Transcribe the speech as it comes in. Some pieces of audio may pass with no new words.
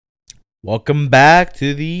Welcome back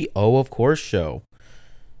to the of course show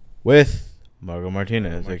with Margo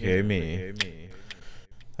Martinez, aka me.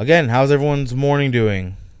 Again, how's everyone's morning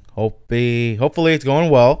doing? Hopefully it's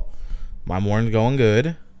going well. My morning's going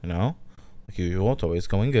good, like usual. It's always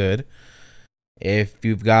going good. If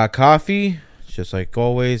you've got coffee, just like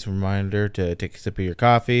always, reminder to take a sip of your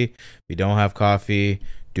coffee. If you don't have coffee,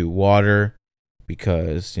 do water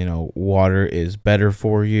because water is better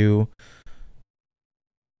for you.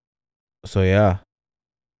 So yeah,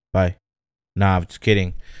 bye. Nah, I'm just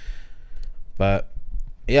kidding. But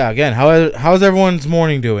yeah, again, how's everyone's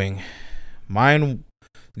morning doing? Mine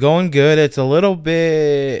going good. It's a little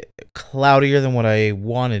bit cloudier than what I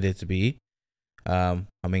wanted it to be. I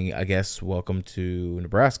guess welcome to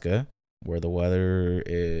Nebraska, where the weather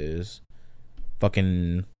is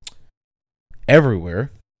fucking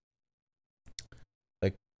everywhere.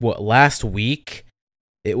 Like what last week?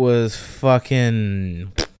 It was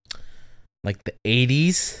fucking like the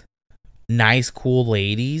 80s, nice cool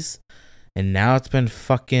 80s. And now it's been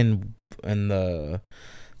fucking in the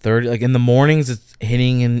 30, like in the mornings, it's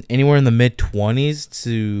hitting in anywhere in the mid 20s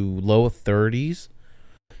to low 30s.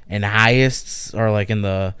 And highest are like in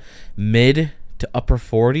the mid to upper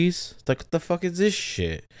 40s. It's like, what the fuck is this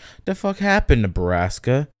shit? The fuck happened,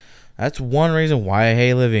 Nebraska? That's one reason why I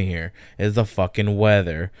hate living here, is the fucking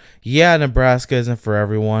weather. Yeah, Nebraska isn't for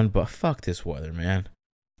everyone, but fuck this weather, man.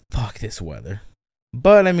 Fuck this weather.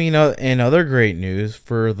 But I mean, in other great news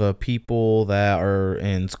for the people that are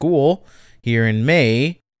in school here in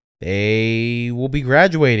May, they will be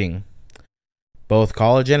graduating. Both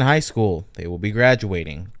college and high school, they will be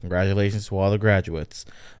graduating. Congratulations to all the graduates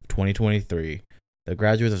of 2023. The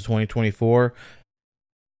graduates of 2024,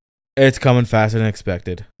 it's coming faster than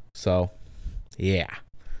expected. So, yeah.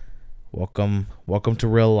 Welcome to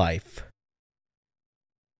real life.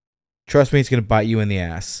 Trust me, it's going to bite you in the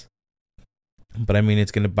ass. But I mean,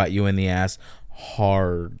 it's going to bite you in the ass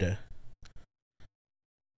hard.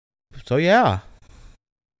 So, yeah.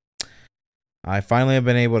 I finally have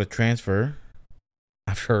been able to transfer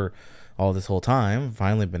after all this whole time.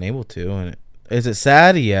 Finally been able to. And is it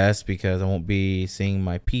sad? Yes, because I won't be seeing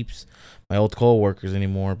my peeps, my old co-workers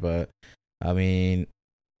anymore. But, I mean,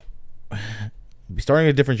 be starting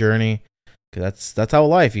a different journey. Cause that's how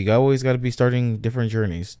life. You always got to be starting different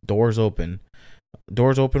journeys. Doors open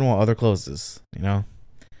while other closes,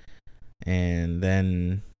 and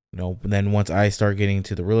then once I start getting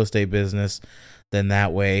to the real estate business, then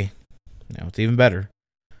that way it's even better,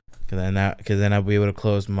 because then I'll be able to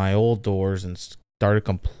close my old doors and start a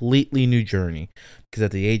completely new journey, because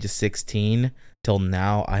at the age of 16 till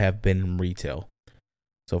now I have been in retail.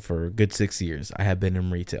 So for a good 6 years I have been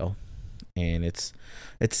in retail, and it's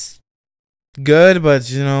good, but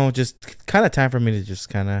just kind of time for me to just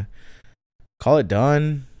kind of call it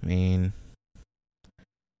done. I mean,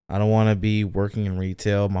 I don't want to be working in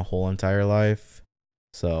retail my whole entire life.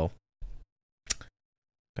 So,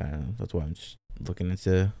 that's why I'm just looking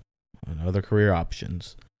into other career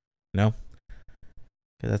options.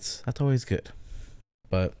 That's always good.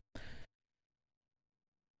 But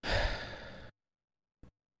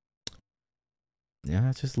yeah,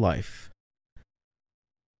 that's just life.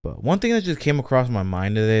 But one thing that just came across my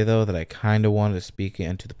mind today, though, that I kind of wanted to speak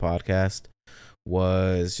into the podcast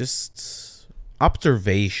was just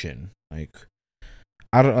observation. Like,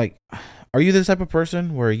 I don't like, are you this type of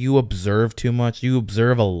person where you observe too much? You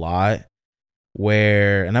observe a lot,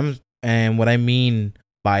 and what I mean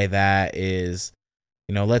by that is,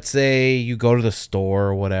 let's say you go to the store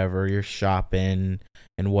or whatever, you're shopping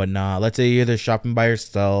and whatnot. Let's say you're either shopping by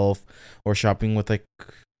yourself or shopping with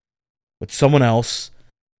someone else.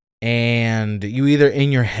 And you either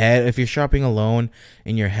in your head, if you're shopping alone,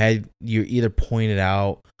 in your head, you're either pointing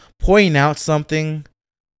out something,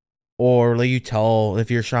 or like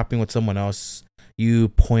if you're shopping with someone else, you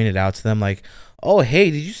point it out to them like, oh,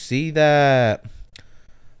 hey, did you see that?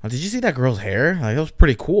 Did you see that girl's hair? Like, that was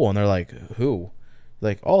pretty cool. And they're like, who?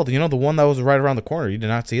 Like, oh, the one that was right around the corner. You did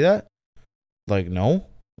not see that? Like, no.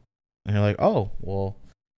 And you're like, oh, well,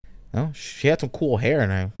 no, she had some cool hair,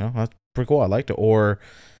 and that's pretty cool. I liked it. Or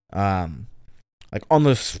like on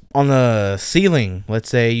the ceiling, let's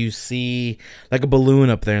say you see like a balloon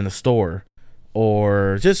up there in the store,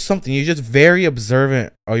 or just something. You're just very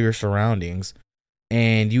observant of your surroundings,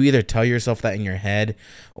 and you either tell yourself that in your head,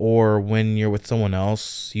 or when you're with someone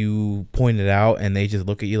else, you point it out and they just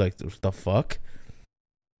look at you like, the fuck.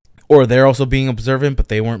 Or they're also being observant, but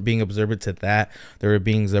they weren't being observant to that. They were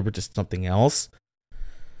being observant to something else.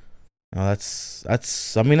 Now that's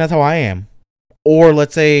how I am. Or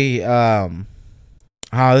let's say, this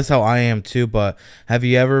is how I am too. But have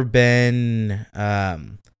you ever been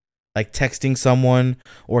like texting someone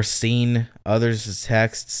or seeing others'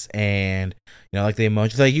 texts, and like the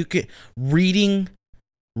emojis. Like you can reading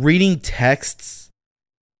texts,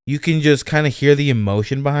 you can just kind of hear the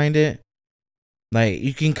emotion behind it. Like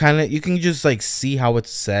you can just like see how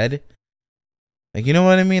it's said. Like, you know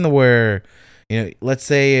what I mean? Where, let's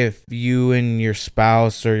say if you and your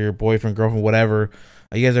spouse or your boyfriend, girlfriend, whatever,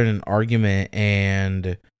 you guys are in an argument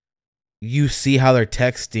and you see how they're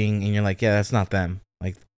texting and you're like, yeah, that's not them.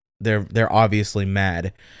 Like they're obviously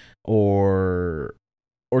mad, or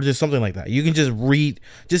just something like that. You can just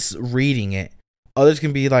reading it. Others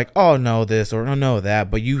can be like, oh no, this, or no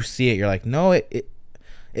that, but you see it, you're like, no, it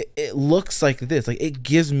looks like this. Like it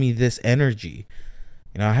gives me this energy.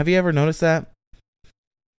 Have you ever noticed that?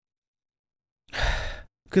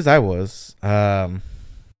 Because I was, or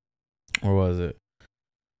was it?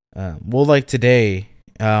 Well, like today,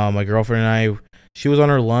 my girlfriend and I, she was on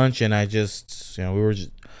her lunch, and I just,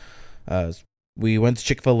 we went to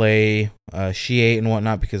Chick-fil-A. She ate and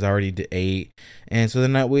whatnot because I already ate, and so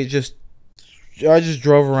then I just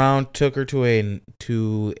drove around, took her to a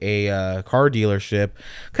car dealership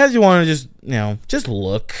because you want to just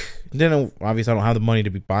look. Then obviously I don't have the money to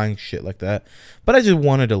be buying shit like that, but I just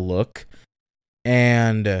wanted to look.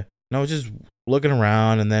 And I was just looking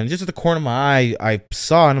around, and then just at the corner of my eye, I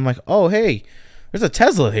saw, and I'm like, "Oh, hey, there's a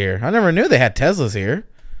Tesla here. I never knew they had Teslas here.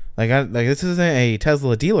 Like this isn't a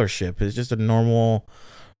Tesla dealership. It's just a normal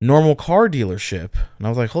car dealership." And I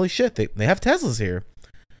was like, "Holy shit, they have Teslas here."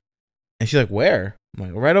 And she's like, "Where?" I'm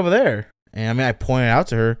like, "Right over there." And I mean, I pointed out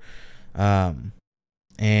to her,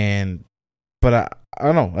 but I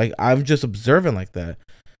don't know, like I'm just observant like that.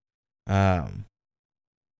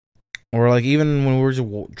 Or like even when we were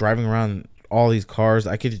just driving around all these cars,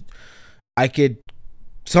 I could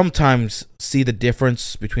sometimes see the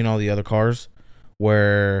difference between all the other cars,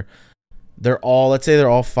 where let's say they're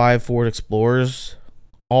all 5 Ford Explorers,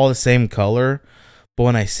 all the same color, but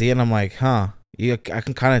when I see it, I'm like, huh, I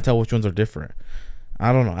can kind of tell which ones are different.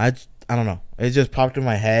 I don't know. I don't know. It just popped in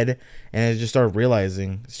my head, and I just started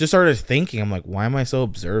thinking. I'm like, why am I so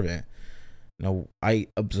observant? I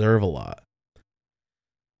observe a lot.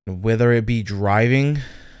 Whether it be driving,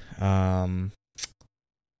 at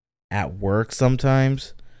work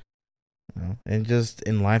sometimes, and just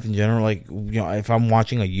in life in general. Like, if I'm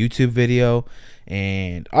watching a YouTube video,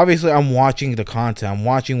 and obviously I'm watching the content, I'm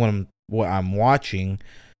watching what I'm watching,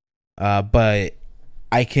 but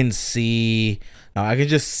I can just see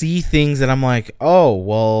things that I'm like, oh,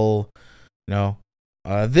 well,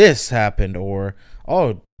 this happened, or,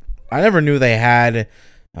 oh, I never knew they had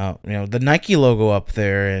the Nike logo up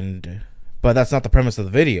there, but that's not the premise of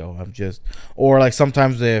the video. Or like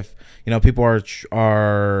sometimes if people are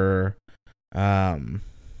what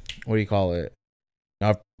do you call it?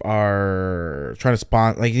 Are trying to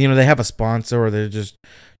sponsor, like they have a sponsor, or they're just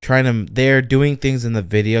they're doing things in the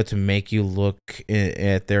video to make you look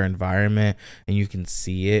at their environment, and you can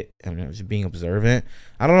see it. I mean, just being observant.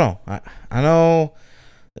 I don't know. I know.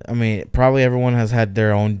 I mean, probably everyone has had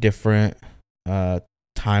their own different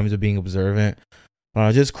times of being observant, but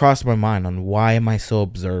it just crossed my mind on why am I so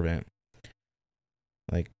observant.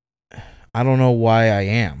 Like, I don't know why I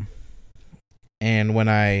am. And when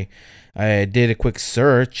I did a quick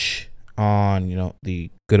search on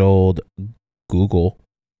the good old Google,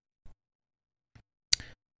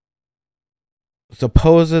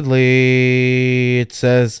 supposedly it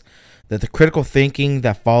says that the critical thinking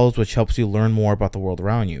that follows, which helps you learn more about the world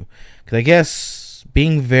around you. Because I guess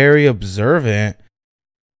being very observant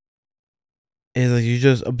is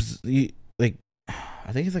like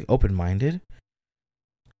I think it's like open-minded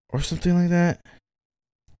or something like that.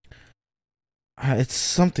 It's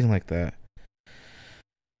something like that.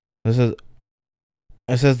 It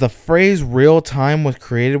says the phrase real time was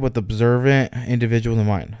created with observant individuals in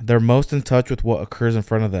mind. They're most in touch with what occurs in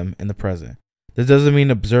front of them in the present. This doesn't mean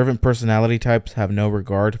observant personality types have no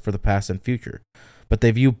regard for the past and future, but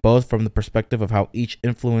they view both from the perspective of how each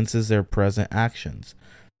influences their present actions.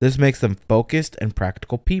 This makes them focused and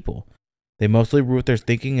practical people. They mostly root their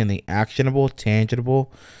thinking in the actionable,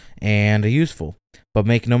 tangible, and useful. But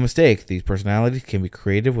make no mistake, these personalities can be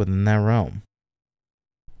creative within that realm.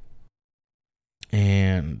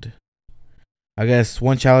 And I guess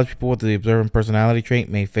one challenge people with the observant personality trait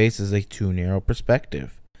may face is a too narrow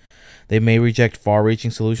perspective. They may reject far-reaching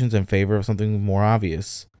solutions in favor of something more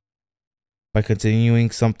obvious. By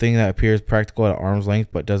continuing something that appears practical at arm's length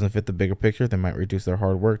but doesn't fit the bigger picture, they might reduce their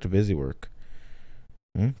hard work to busy work.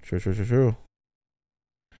 True.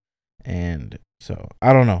 And so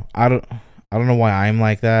I don't know. I don't know why I'm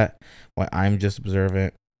like that. Why I'm just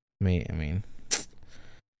observant. I mean,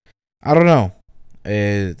 I don't know.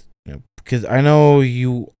 because I know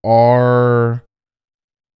you are.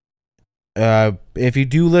 If you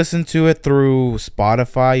do listen to it through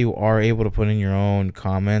Spotify, you are able to put in your own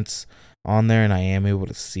comments on there, and I am able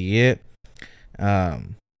to see it.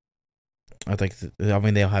 Um, I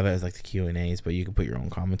mean, they'll have it as like the Q&As, but you can put your own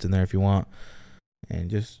comments in there if you want, and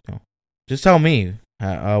just tell me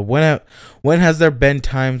when has there been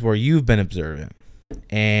times where you've been observant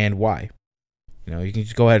and why? You can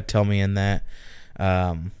just go ahead and tell me in that.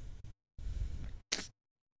 Yeah,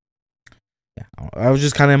 I was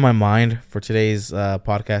just kind of in my mind for today's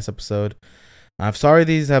podcast episode. I'm sorry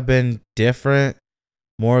these have been different,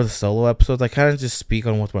 more of the solo episodes. I kind of just speak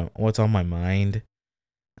on what's on my mind.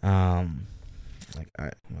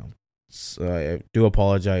 So I do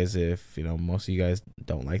apologize if most of you guys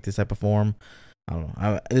don't like this type of form. I don't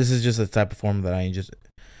know. This is just a type of form that I just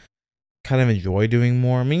kind of enjoy doing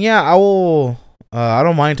more. I mean, yeah, I will. I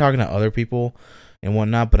don't mind talking to other people and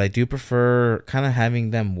whatnot, but I do prefer kind of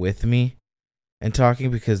having them with me and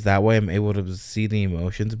talking, because that way I'm able to see the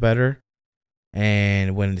emotions better.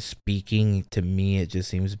 And when speaking to me, it just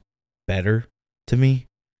seems better to me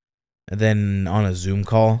than on a Zoom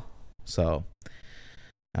call. So,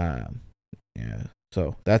 yeah.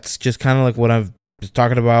 So that's just kind of like what I've just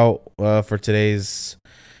talking about for today's,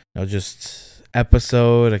 just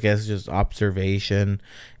episode. I guess just observation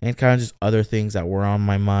and kind of just other things that were on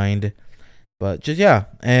my mind. But just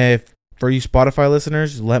if for you Spotify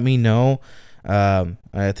listeners, let me know.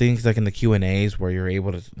 I think it's like in the Q&As where you're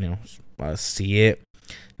able to see it.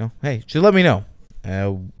 Hey, just let me know.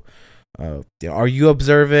 Are you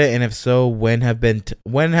observant, and if so, when have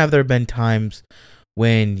there been times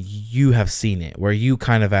when you have seen it, where you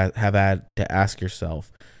kind of have had to ask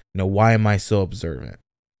yourself, why am I so observant?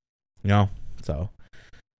 So,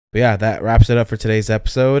 but yeah, that wraps it up for today's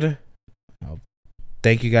episode.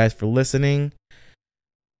 Thank you guys for listening.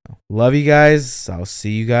 Love you guys. I'll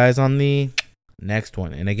see you guys on the next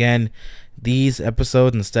one. And again, these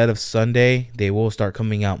episodes, instead of Sunday, they will start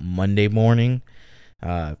coming out Monday morning.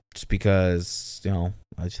 Just because,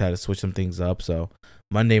 I just had to switch some things up. So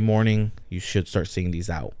Monday morning, you should start seeing these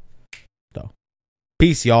out. So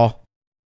peace, y'all.